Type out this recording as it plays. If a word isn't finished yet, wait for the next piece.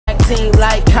team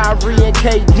like Kyrie and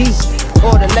KD.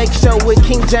 Or the Lake Show with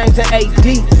King James and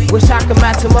AD. Wish I could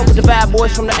match him up with the bad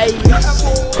boys from the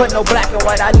 80s. But no black and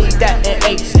white, I need that in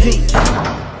HD.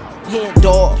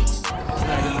 HenDawgz.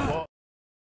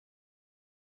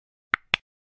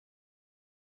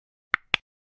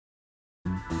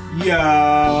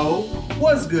 Yo,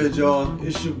 what's good, y'all?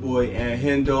 It's your boy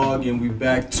HenDawgz, and we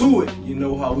back to it. You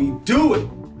know how we do it.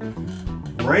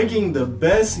 Ranking the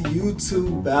best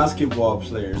YouTube basketball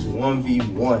players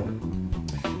 1v1.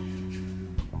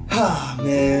 Ah,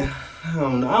 man, I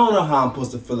don't know how I'm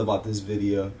supposed to feel about this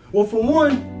video. Well, for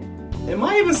one, am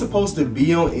I even supposed to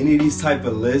be on any of these type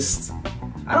of lists?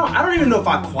 I don't even know if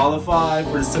I qualify,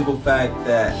 for the simple fact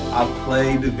that I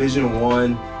play Division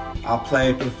 1, I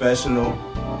play professional,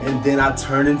 and then I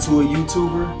turn into a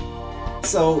YouTuber.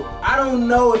 So I don't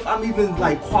know if I'm even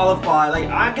like qualified. Like,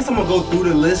 I guess I'm gonna go through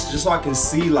the list just so I can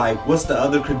see like what's the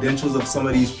other credentials of some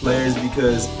of these players,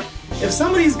 because if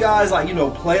some of these guys, like, you know,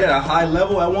 played at a high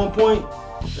level at one point,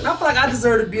 then I feel like I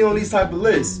deserve to be on these type of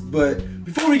lists. But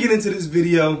before we get into this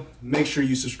video, make sure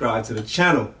you subscribe to the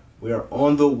channel. We are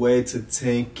on the way to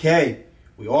 10K.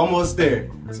 We're almost there.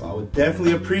 So I would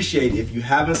definitely appreciate it if you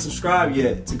haven't subscribed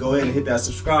yet to go ahead and hit that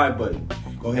subscribe button.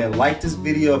 Go ahead and like this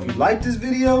video if you like this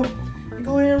video, and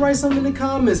go ahead and write something in the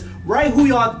comments. Write who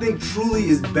y'all think truly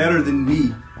is better than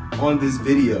me on this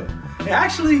video. And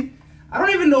actually, I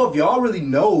don't even know if y'all really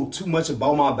know too much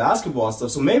about my basketball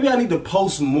stuff, so maybe I need to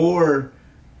post more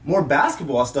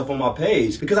basketball stuff on my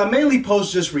page, because I mainly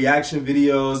post just reaction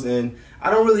videos, and I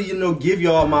don't really, you know, give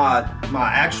y'all my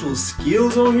actual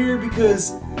skills on here,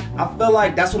 because I feel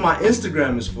like that's what my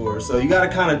Instagram is for. So you gotta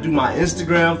kind of do my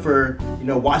Instagram for, you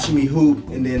know, watching me hoop,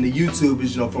 and then the YouTube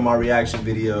is, you know, for my reaction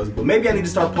videos. But maybe I need to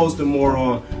start posting more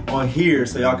on here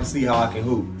so y'all can see how I can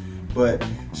hoop. But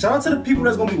shout out to the people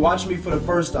that's gonna be watching me for the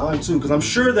first time too, because I'm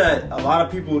sure that a lot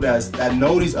of people that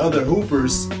know these other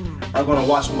hoopers are gonna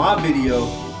watch my video,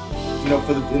 you know,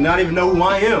 and not even know who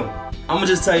I am. I'm gonna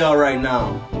just tell y'all right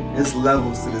now, there's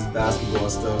levels to this basketball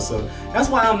stuff. So that's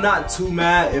why I'm not too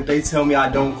mad if they tell me I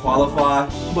don't qualify.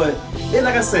 But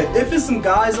like I said, if it's some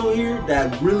guys on here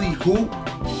that really hoop,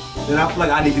 then I feel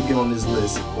like I need to be on this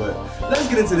list. But let's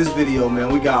get into this video,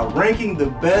 man. We got ranking the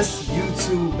best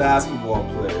YouTube basketball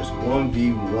players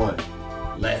 1v1.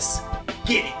 Let's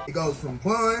get it. It goes from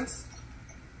buns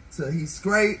to he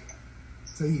scrape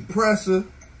to he pressure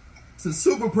to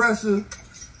super pressure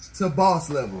to boss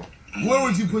level. Where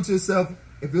would you put yourself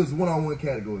if it was one-on-one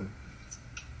category?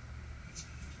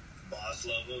 Boss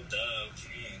level,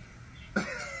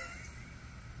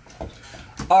 dub,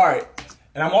 All right,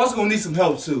 and I'm also gonna need some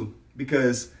help too,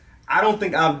 because I don't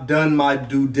think I've done my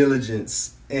due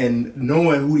diligence in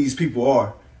knowing who these people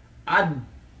are. I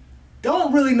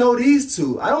don't really know these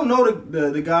two. I don't know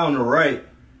the guy on the right,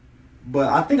 but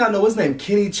I think I know his name,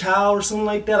 Kenny Chow or something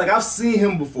like that. Like, I've seen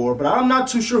him before, but I'm not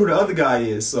too sure who the other guy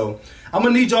is. So I'm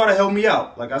gonna need y'all to help me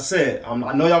out. Like I said, I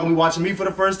know y'all gonna be watching me for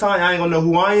the first time. I ain't gonna know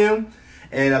who I am.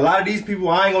 And a lot of these people,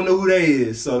 I ain't gonna know who they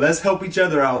is. So let's help each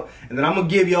other out. And then I'm gonna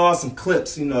give y'all some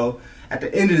clips, you know, at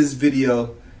the end of this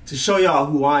video to show y'all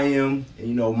who I am and,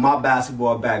 you know, my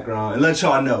basketball background, and let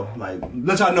y'all know, like,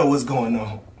 let y'all know what's going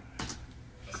on.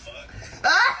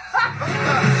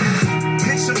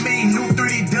 Picture me, new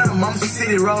 3D dumb, I'm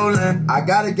city rolling. I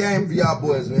got a game for y'all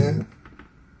boys, man.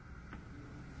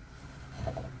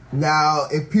 Now,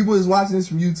 if people is watching this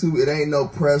from YouTube, it ain't no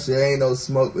pressure, it ain't no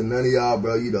smoke with none of y'all,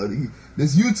 bro. You know,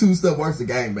 this YouTube stuff works the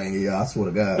gangbanging, y'all. I swear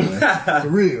to God, man. For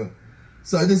real.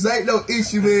 So this ain't no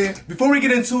issue, man. Before we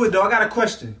get into it, though, I got a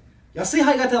question. Y'all see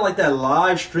how you got that, like, that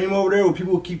live stream over there where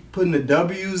people keep putting the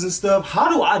W's and stuff? How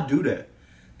do I do that?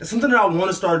 That's something that I want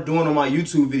to start doing on my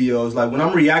YouTube videos. Like, when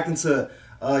I'm reacting to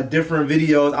different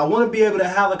videos, I want to be able to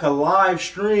have, like, a live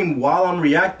stream while I'm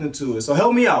reacting to it. So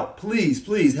help me out. Please,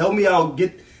 please, help me out.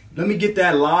 Let me get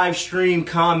that live stream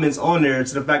comments on there,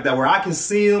 to the fact that where I can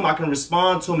see them, I can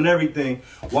respond to them and everything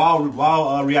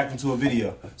while reacting to a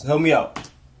video. So help me out.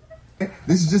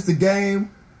 This is just a game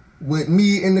with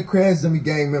me and the Crash Dummy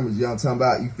gang members, you know what I'm talking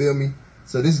about, you feel me?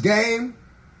 So this game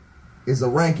is a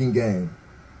ranking game.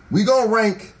 We gonna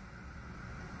rank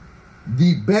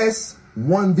the best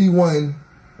 1v1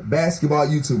 basketball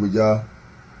YouTubers, y'all.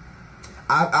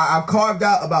 I've carved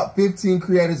out about 15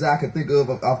 creators that I can think of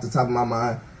off the top of my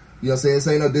mind. You know what I'm saying? This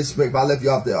ain't no disrespect. If I left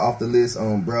you off the list,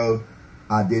 bro,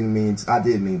 I did mean to,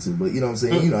 but you know what I'm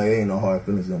saying? You know, it ain't no hard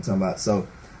feelings, you know what I'm talking about. So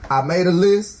I made a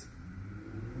list.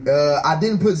 I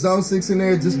didn't put Zone 6 in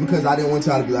there just because I didn't want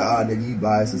y'all to be like, oh, nigga, you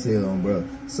biased as hell, bro.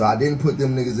 So I didn't put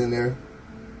them niggas in there.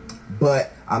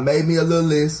 But I made me a little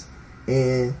list,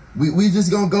 and we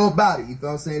just gonna go about it. You know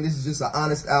what I'm saying? This is just an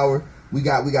honest hour. We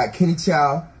got Kenny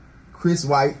Chow, Chris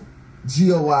White,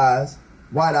 Gio Wise,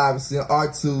 White Iverson,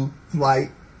 R2,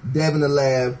 Flight, Devin the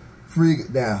Lab,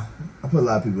 Freak. Now, I put a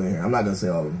lot of people in here. I'm not going to say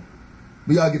all of them.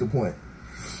 But y'all get the point.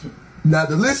 Now,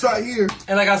 the list right here.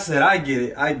 And like I said, I get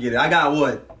it. I got,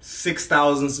 what,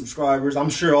 6,000 subscribers.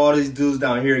 I'm sure all these dudes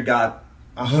down here got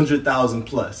 100,000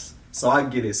 plus. So I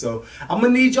get it. So I'm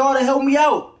going to need y'all to help me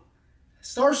out.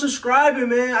 Start subscribing,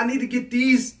 man. I need to get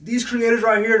these creators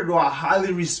right here who I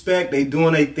highly respect. They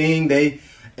doing a thing. They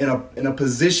in a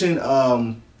position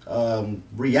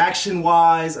reaction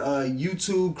wise,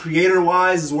 YouTube creator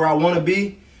wise is where I want to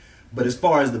be. But as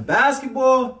far as the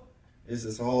basketball, it's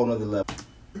just a whole nother level.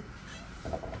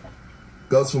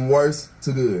 Goes from worst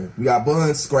to good. We got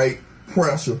Buns, Scrape,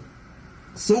 Pressure,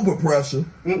 Super Pressure.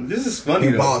 This is funny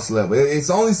and though. Boss level. It's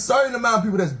only a certain amount of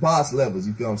people that's boss levels.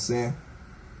 You feel what I'm saying?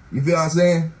 You feel what I'm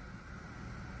saying?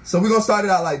 So we're going to start it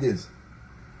out like this.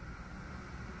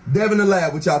 Devin the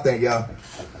Lab, what y'all think, y'all?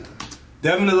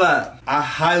 Devin the Lab. I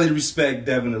highly respect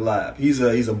Devin the Lab. He's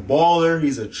a baller.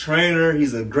 He's a trainer.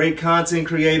 He's a great content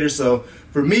creator. So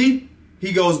for me,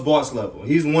 he goes boss level.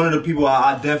 He's one of the people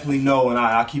I definitely know and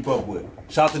I keep up with.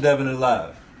 Shout out to Devin the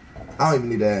Lab. I don't even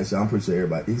need to ask y'all. I'm pretty sure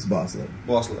everybody, he's boss level.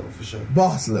 Boss level for sure.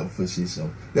 Boss level for shit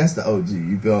show. That's the OG.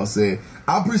 You feel what I'm saying?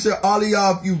 I'm pretty sure all of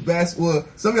y'all, if you well,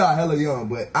 some of y'all hella young,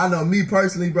 but I know me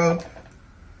personally, bro,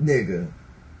 nigga,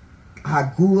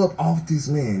 I grew up off this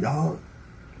man, dog.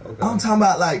 Okay. I'm talking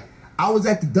about, like, I was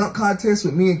at the dunk contest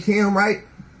with me and Cam, right?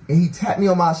 And he tapped me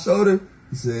on my shoulder.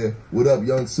 He said, "What up,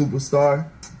 young superstar?"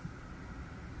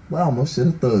 Well, I almost should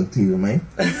have thugged to you, man.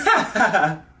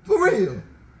 For real.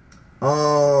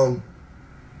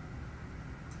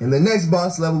 And the next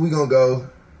boss level, we gonna go.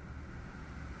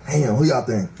 Damn, who y'all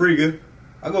think? Friga.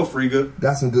 I go Friga.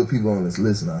 Got some good people on this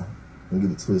list now. Don't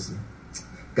get it twisted.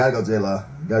 Gotta go J-Law.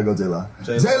 Gotta go J-Law.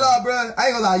 J-Law, bro. I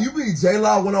ain't gonna lie. You beat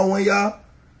J-Law one-on-one, y'all.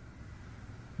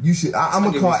 You should. I'm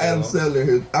gonna call Adam Silver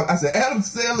here. I said Adam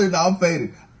Silver. No, I'm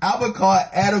faded. I'm gonna call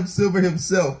Adam Silver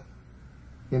himself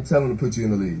and tell him to put you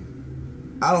in the league.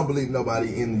 I don't believe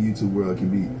nobody in the YouTube world can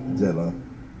beat J-Law.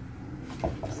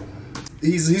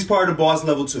 He's part of the boss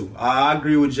level too. I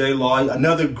agree with J-Law.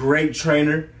 Another great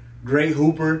trainer, great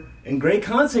hooper, and great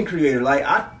content creator. Like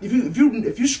if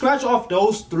you scratch off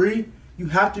those three, you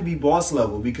have to be boss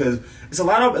level because it's a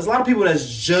lot of people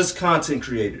that's just content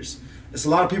creators. It's a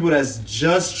lot of people that's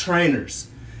just trainers.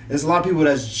 And it's a lot of people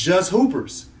that's just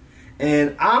hoopers.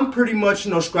 And I'm pretty much,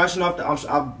 scratching off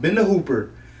I've been the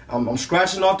hooper. I'm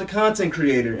scratching off the content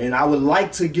creator, and I would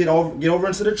like to get over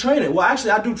into the training. Well,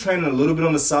 actually, I do training a little bit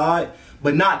on the side,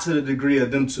 but not to the degree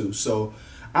of them two. So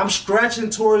I'm scratching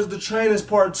towards the trainers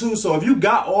part too. So if you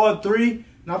got all three,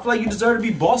 I feel like you deserve to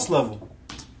be boss level.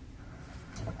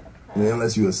 Yeah,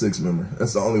 unless you're a 6 member.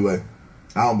 That's the only way.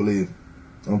 I don't believe.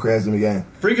 On Crash Jimmy Gang.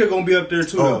 Freaker gonna be up there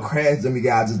too. On Crash Jimmy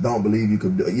Gang, I just don't believe you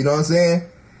could do it. You know what I'm saying?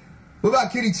 What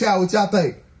about Kitty Chow? What y'all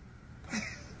think?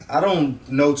 I don't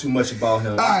know too much about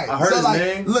him. All right, I heard his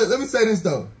name. Look, let me say this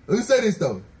though.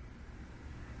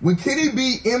 When Kitty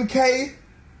beat MK,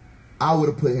 I would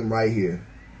have put him right here.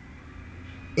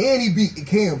 And he beat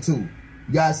Cam too.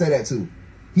 You gotta say that too.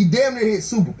 He damn near hit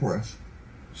Super Pressure.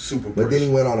 But then he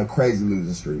went on a crazy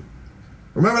losing streak.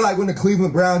 Remember like when the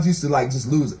Cleveland Browns used to like just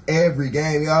lose every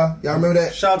game, y'all? Y'all remember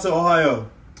that? Shout out to Ohio.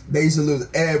 They used to lose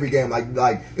every game.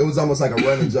 Like it was almost like a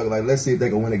running joke. Like, let's see if they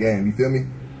can win a game. You feel me?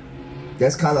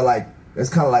 That's kind of like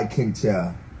Kenny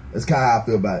Chow. That's kind of how I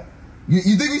feel about it.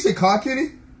 You think we should call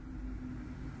Kenny?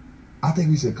 I think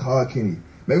we should call Kenny.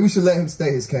 Maybe we should let him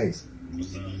stay his case.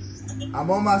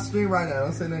 I'm on my stream right now.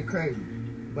 Don't say nothing crazy.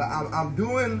 But I'm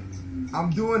doing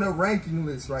a ranking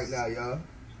list right now, y'all.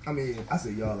 I mean, I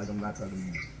say y'all like I'm not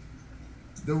talking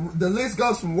to you. The list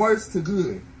goes from worst to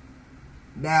good.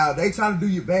 Now, they trying to do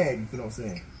you bad, you feel what I'm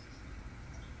saying?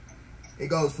 It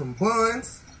goes from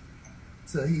Buns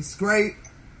to he Scrape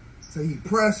to he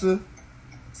Pressure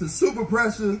to Super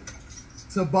Pressure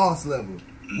to boss level.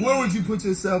 Where would you put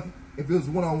yourself if it was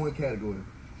one-on-one category?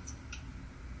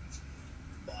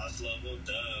 Boss level,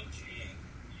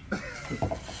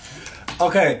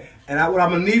 Okay, and what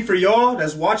I'm gonna need for y'all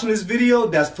that's watching this video,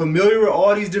 that's familiar with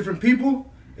all these different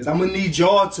people, is I'm gonna need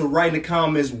y'all to write in the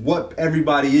comments what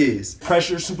everybody is.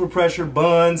 Pressure, Super Pressure,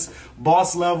 Buns,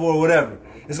 boss level, or whatever.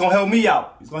 It's gonna help me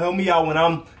out. It's gonna help me out when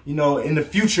I'm, in the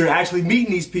future actually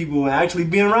meeting these people and actually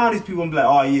being around these people and be like,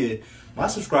 oh yeah, my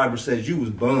subscriber says you was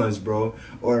Buns, bro.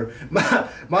 Or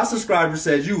my subscriber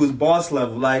says you was boss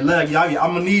level. Like, look, y'all,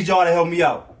 I'm gonna need y'all to help me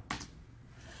out.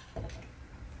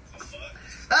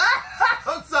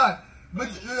 I'm sorry, but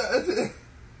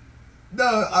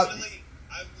no. I've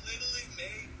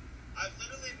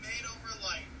literally made over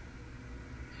like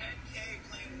 10K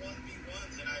playing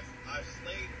 1v1s, and I've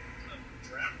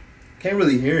Can't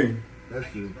really hear him.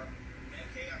 That's true.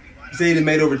 He said he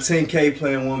made over 10K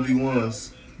playing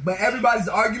 1v1s. But everybody's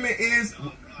argument is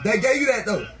they gave you that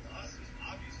though.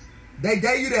 They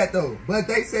gave you that though. But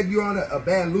they said you're on a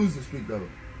bad losing streak though.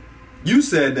 You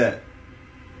said that.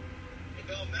 It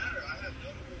don't matter. I have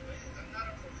notable wins. I'm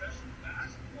not a professional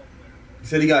basketball player. He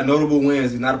said he got notable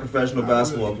wins. He's not a professional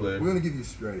basketball player. We're gonna give you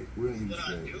straight. We're gonna give you What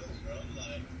I straight. do, bro,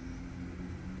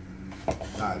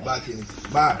 like, Alright, bye Kenny.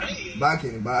 Bye. Bye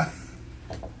Kenny. Bye.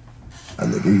 I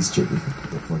think he's tripping.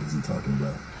 What the fuck is he talking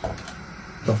about?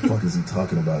 The fuck is he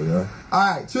talking about, yo?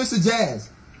 Alright, Tristan Jazz.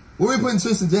 Where we putting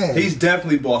Tristan Jazz? He's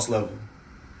definitely boss level.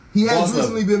 He has boss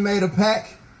recently been made a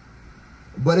pack,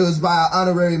 but it was by an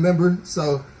honorary member,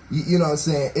 so you know what I'm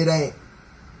saying? It ain't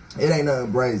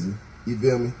nothing brazy. You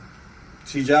feel me?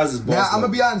 See, Jazz is boss Now, level. I'm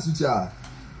gonna be honest with y'all.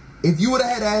 If you would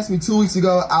have had asked me 2 weeks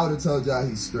ago, I would have told y'all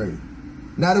he's straight.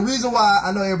 Now, the reason why,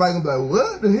 I know everybody gonna be like,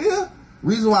 what the hell?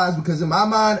 Reason why is because in my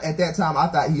mind, at that time, I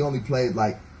thought he only played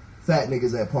like fat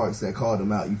niggas at parks that called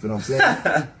him out. You feel what I'm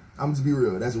saying? I'm just be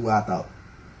real. That's what I thought.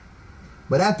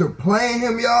 But after playing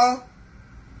him, y'all,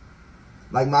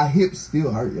 like my hips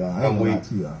still hurt, y'all. I ain't gonna lie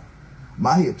to y'all.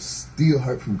 My hips still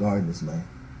hurt from guarding this man.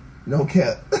 No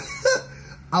cap.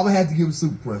 I would have to give him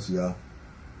super pressure, y'all.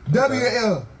 Okay.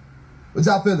 WL. What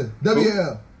y'all feeling?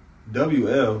 WL.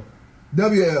 WL.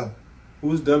 WL.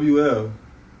 Who's WL?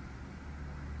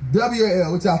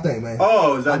 WL. What y'all think, man?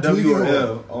 Oh, is that I'm tweaking W or away.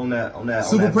 L on that?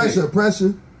 Super on that pressure. pick?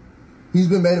 Pressure. He's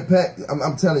been made a pack.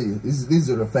 I'm telling you, these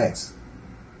are the facts.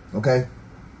 Okay.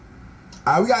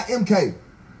 All right, we got MK.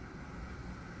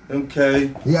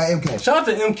 MK. We got MK. Shout out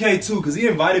to MK too, because he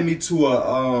invited me to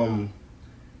a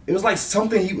it was like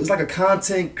something, he was like a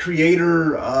content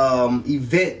creator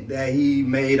event that he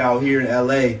made out here in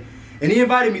LA. And he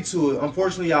invited me to it.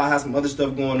 Unfortunately, I had some other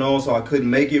stuff going on, so I couldn't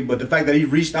make it. But the fact that he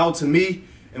reached out to me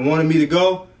and wanted me to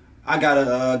go, I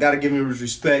gotta give him his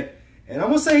respect. And I'm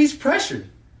gonna say he's pressured.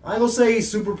 I ain't gonna say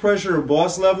he's super pressure or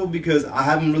boss level because I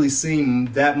haven't really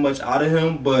seen that much out of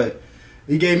him. But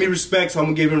he gave me respect, so I'm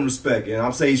gonna give him respect. And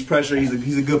I'm saying he's pressured.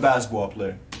 He's a good basketball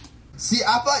player. See,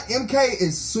 I feel like MK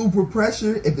is super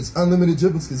pressure if it's unlimited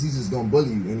dribbles because he's just gonna bully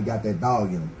you and he got that dog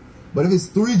in him. But if it's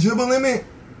 3 dribble limit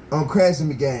on crashing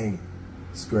the game,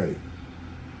 it's great.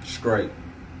 It's great.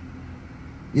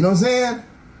 You know what I'm saying?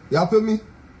 Y'all feel me?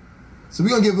 So we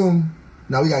gonna give him.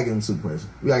 Now we gotta give him super pressure.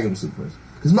 We gotta give him super pressure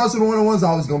because most of the one-on-ones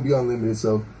always gonna be unlimited.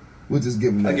 So we'll just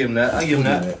give him that. I give him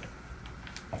that.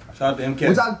 Shout out to MK.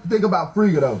 What y'all think about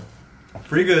Friga though?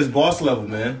 Friga is boss level,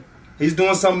 man. He's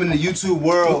doing something in the YouTube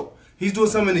world. He's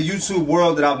doing something in the YouTube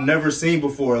world that I've never seen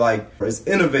before. Like, it's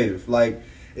innovative. Like,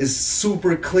 it's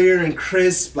super clear and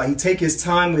crisp. Like, he take his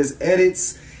time with his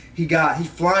edits. He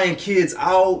flying kids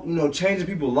out, you know, changing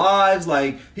people's lives.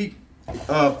 Like,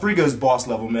 Friga is boss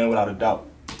level, man, without a doubt.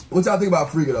 What y'all think about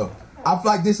Friga though? I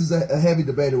feel like this is a heavy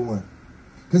debated one.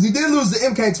 Because he did lose to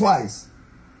MK twice.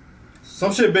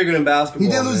 Some shit bigger than basketball.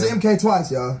 He did lose to MK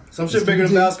twice, y'all. Some shit bigger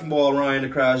than basketball, Ryan, the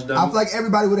crash dummy. I feel like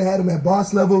everybody would have had him at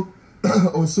boss level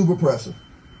or super pressure.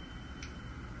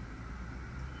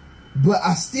 But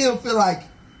I still feel like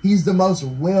he's the most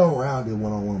well-rounded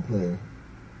one-on-one player.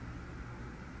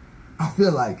 I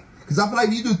feel like. Because I feel like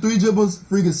if you do 3 dribbles,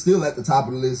 Friga's still at the top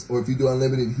of the list. Or if you do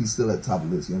unlimited, he's still at the top of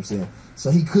the list. You know what I'm saying?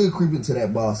 So he could creep into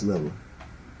that boss level.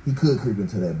 He could creep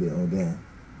into that bit on damn.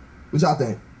 What y'all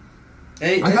think?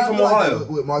 Hey, I got from to like Ohio.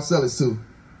 that with Marcellus too.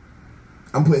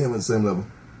 I'm putting him at the same level.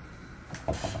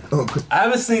 Okay. I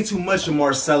haven't seen too much of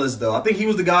Marcellus though. I think he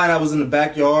was the guy that was in the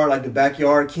backyard, like the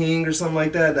backyard king or something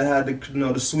like that had the, you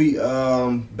know, the sweet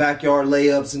backyard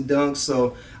layups and dunks.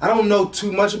 So I don't know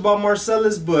too much about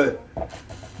Marcellus, but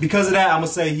because of that, I'm gonna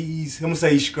say he's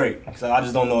straight. So I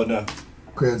just don't know enough.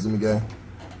 Credits him again.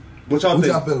 What y'all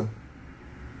think? Y'all feeling?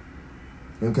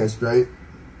 MK straight.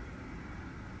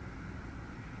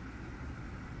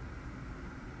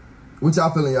 What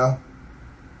y'all feeling, y'all?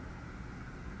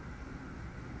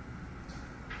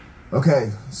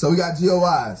 Okay, so we got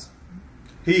GOIs.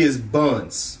 He is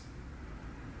buns.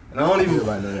 And I don't even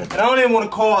Everybody know that. and I don't even want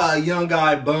to call a young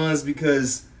guy buns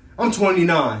because I'm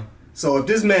 29. So if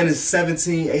this man is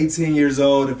 17, 18 years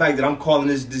old, the fact that I'm calling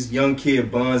this young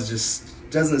kid buns just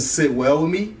doesn't sit well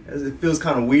with me. It feels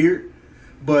kind of weird.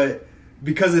 But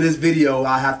because of this video,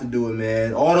 I have to do it,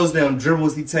 man. All those damn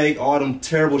dribbles he take, all them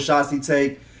terrible shots he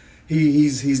take,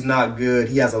 he's not good.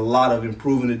 He has a lot of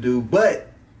improving to do, but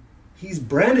he's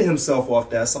branded himself off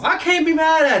that, so I can't be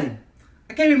mad at him.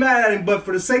 I can't be mad at him, but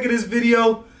for the sake of this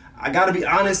video, I gotta be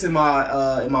honest in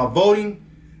my voting,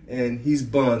 and he's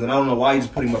buns, and I don't know why you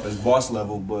just put him up as boss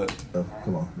level, but Oh,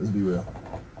 come on, let's be real.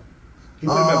 he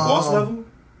put him at boss level.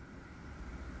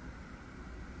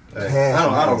 Hey,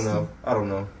 I don't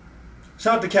know.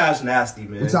 Shout out to Cash Nasty,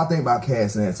 man. What y'all think about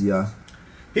Cash Nasty, y'all?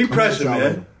 He pressure,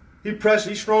 man. He pressure.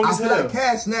 He's strong as hell. I feel like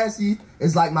Cash Nasty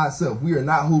is like myself. We are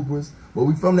not hoopers, but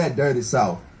we from that dirty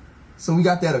South. So we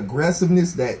got that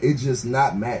aggressiveness that it just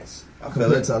not matched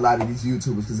compared to a lot of these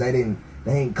YouTubers because they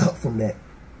ain't cut from that.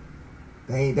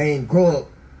 They ain't grow up,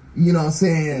 you know what I'm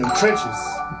saying? In the trenches.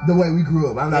 The way we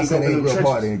grew up. I'm not saying they ain't grow up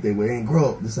hard or anything, but they ain't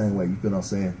grow up the same way, you feel what I'm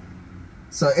saying?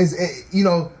 So you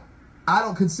know, I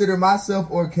don't consider myself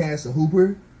or Cash a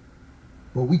hooper,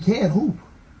 but we can hoop.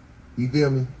 You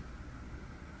feel me?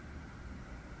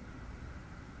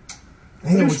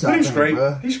 He's straight.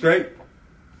 Bro. He's straight.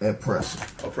 At pressure.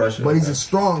 Oh, pressure. But he's a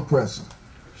strong pressure.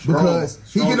 Because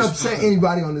he can upset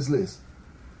anybody on this list.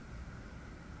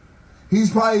 He's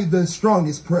probably the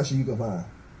strongest pressure you can find.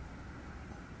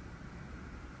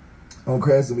 On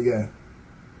Crash and Began.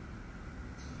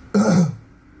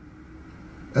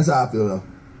 That's how I feel though.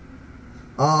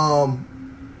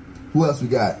 Who else we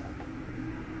got?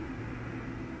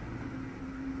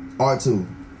 R2.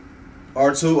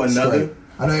 R2, another. Straight.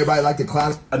 I know everybody like to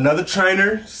clown. Another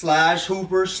trainer /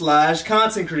 hooper /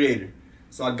 content creator.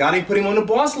 So I got him, put him on the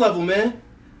boss level, man.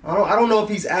 I don't know if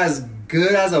he's as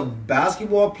good as a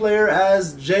basketball player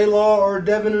as J-Law or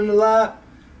Devin in the lab,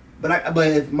 but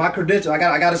if my credential, I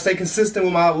gotta stay consistent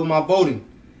with my voting.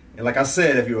 And like I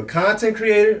said, if you're a content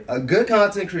creator, a good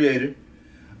content creator,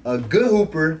 a good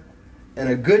hooper, and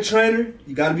a good trainer,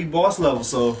 you gotta be boss level.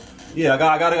 So yeah, I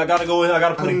gotta go in. I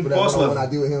gotta put him boss level. When I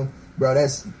deal with him, bro,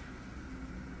 that's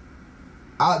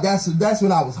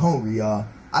when I was hungry, y'all.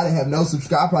 I didn't have no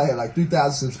subscribers. I probably had like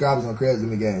 3,000 subscribers on Crash in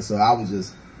the Game. So I would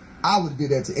have did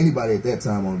that to anybody at that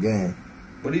time on game.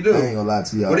 What do you do? I ain't gonna lie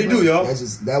to y'all. What do you do, y'all?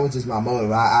 That was just my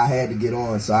motive. I had to get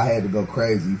on, so I had to go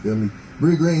crazy. You feel me?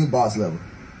 Bree Green, boss level.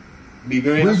 Bree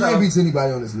Green beats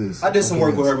anybody on this list. I did some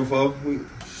work with her before.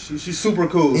 She's super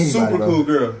cool. Anybody, super cool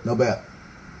girl. No bad.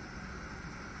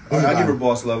 Right, I give her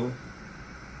boss level.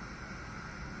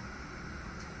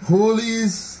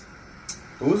 Hoolies.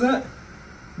 Who was that?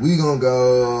 We gonna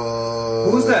go.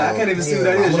 Who's that? I can't even see who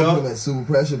that is, y'all. I'm at super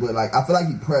pressure, but like I feel like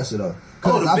he pressure though.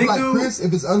 Cause I feel like dude? Chris,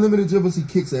 if it's unlimited dribbles, he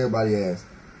kicks everybody's ass.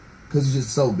 Cause he's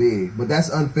just so big. But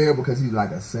that's unfair because he's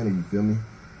like a center. You feel me?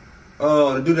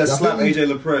 Oh, the dude that slapped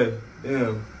AJ Lepre.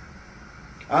 Damn.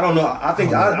 I don't know. I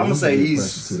think I'm gonna say he's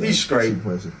straight.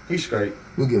 He's straight.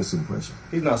 We'll give him super pressure.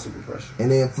 He's not super pressure.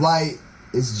 And then Flight,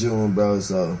 it's June, bro.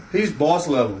 So he's boss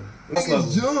level.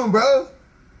 It's June, bro.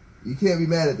 You can't be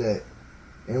mad at that.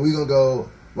 And we gonna go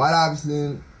White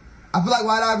Iverson. I feel like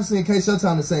White Iverson and K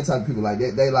Showtime the same type of people. Like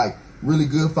they like really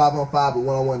good 5-on-5, but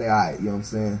 1-on-1 they alright. You know what I'm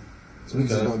saying? So we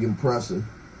just gonna give them pressure.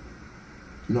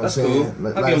 You know what I'm saying? Cool.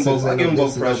 I give them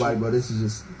both pressure. Nobody, but this is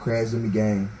just Crash in the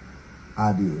Game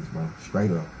ideas, bro. Straight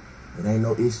up. It ain't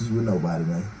no issues with nobody,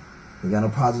 man. We got no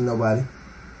problems with nobody.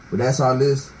 But that's our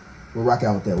list. We'll rock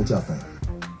out with that. What y'all think?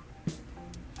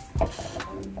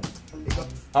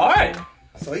 All right.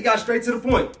 So he got straight to the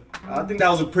point. I think that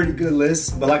was a pretty good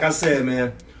list. But like I said,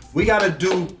 man, we got to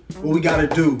do what we got to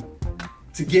do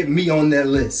to get me on that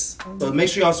list. So make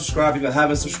sure y'all subscribe if you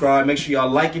haven't subscribed. Make sure y'all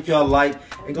like if y'all like.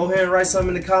 And go ahead and write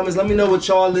something in the comments. Let me know what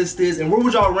y'all list is. And where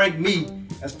would y'all rank me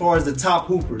as far as the top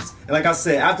hoopers? And like I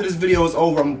said, after this video is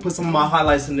over, I'm going to put some of my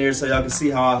highlights in there so y'all can see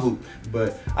how I hoop.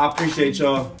 But I appreciate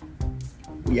y'all.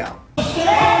 We out.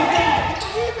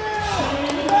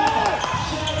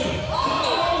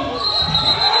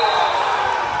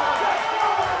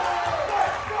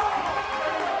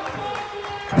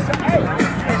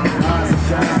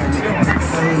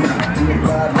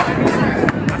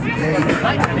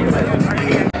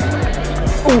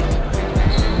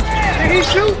 Can he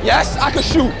shoot? Yes, I can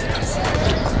shoot.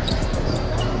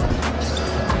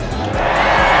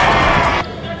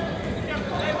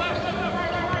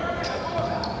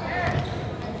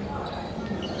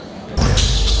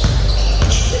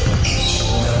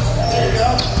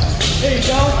 There you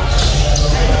go.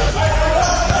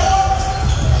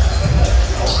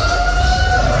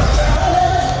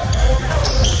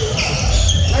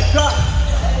 Nice shot.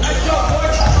 Nice shot, boy.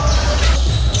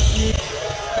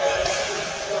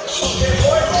 Okay,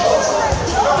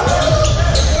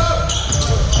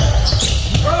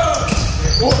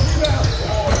 boy.